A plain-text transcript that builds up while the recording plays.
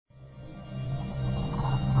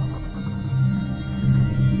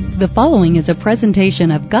The following is a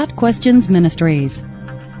presentation of Got Questions Ministries.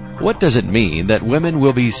 What does it mean that women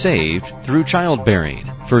will be saved through childbearing?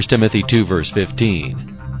 1 Timothy 2 verse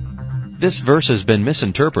 15. This verse has been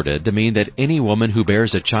misinterpreted to mean that any woman who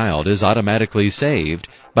bears a child is automatically saved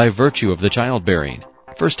by virtue of the childbearing.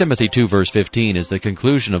 1 Timothy 2 verse 15 is the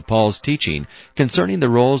conclusion of Paul's teaching concerning the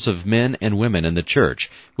roles of men and women in the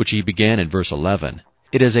church, which he began in verse 11.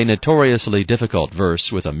 It is a notoriously difficult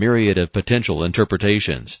verse with a myriad of potential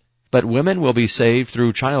interpretations. But women will be saved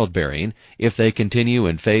through childbearing if they continue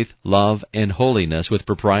in faith, love, and holiness with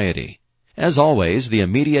propriety. As always, the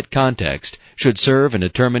immediate context should serve in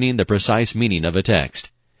determining the precise meaning of a text.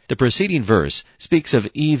 The preceding verse speaks of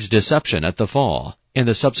Eve's deception at the fall and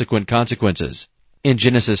the subsequent consequences. In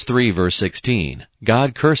Genesis 3 verse 16,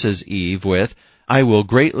 God curses Eve with, "I will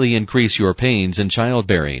greatly increase your pains in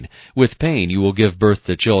childbearing. With pain you will give birth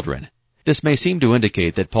to children." This may seem to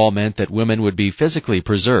indicate that Paul meant that women would be physically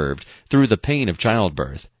preserved through the pain of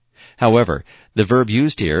childbirth. However, the verb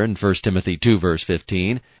used here in 1 Timothy 2 verse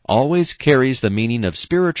 15 always carries the meaning of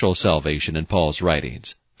spiritual salvation in Paul's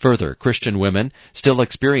writings. Further, Christian women still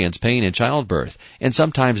experience pain in childbirth and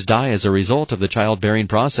sometimes die as a result of the childbearing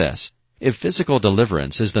process. If physical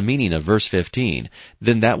deliverance is the meaning of verse 15,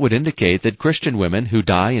 then that would indicate that Christian women who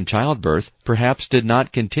die in childbirth perhaps did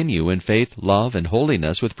not continue in faith, love, and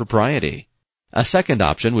holiness with propriety. A second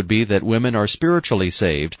option would be that women are spiritually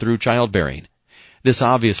saved through childbearing. This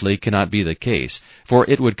obviously cannot be the case, for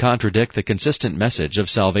it would contradict the consistent message of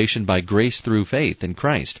salvation by grace through faith in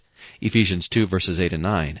Christ, Ephesians 2 verses 8 and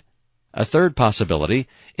 9. A third possibility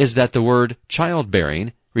is that the word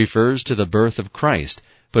childbearing refers to the birth of Christ,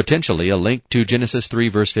 potentially a link to Genesis 3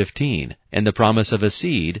 verse 15 and the promise of a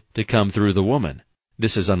seed to come through the woman.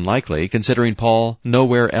 This is unlikely, considering Paul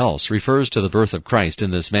nowhere else refers to the birth of Christ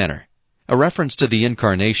in this manner. A reference to the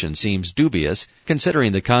incarnation seems dubious,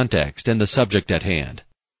 considering the context and the subject at hand.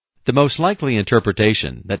 The most likely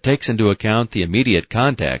interpretation that takes into account the immediate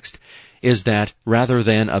context is that, rather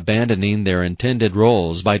than abandoning their intended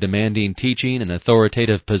roles by demanding teaching and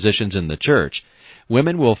authoritative positions in the church,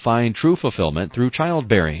 women will find true fulfillment through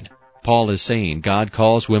childbearing. Paul is saying God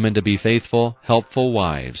calls women to be faithful, helpful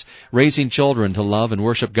wives, raising children to love and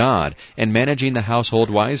worship God, and managing the household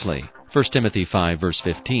wisely. 1 Timothy 5 verse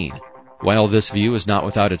 15. While this view is not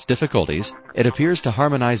without its difficulties, it appears to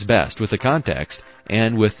harmonize best with the context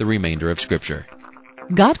and with the remainder of Scripture.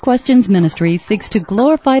 Got Questions Ministries seeks to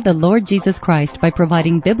glorify the Lord Jesus Christ by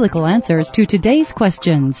providing biblical answers to today's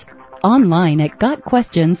questions. Online at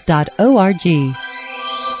gotquestions.org.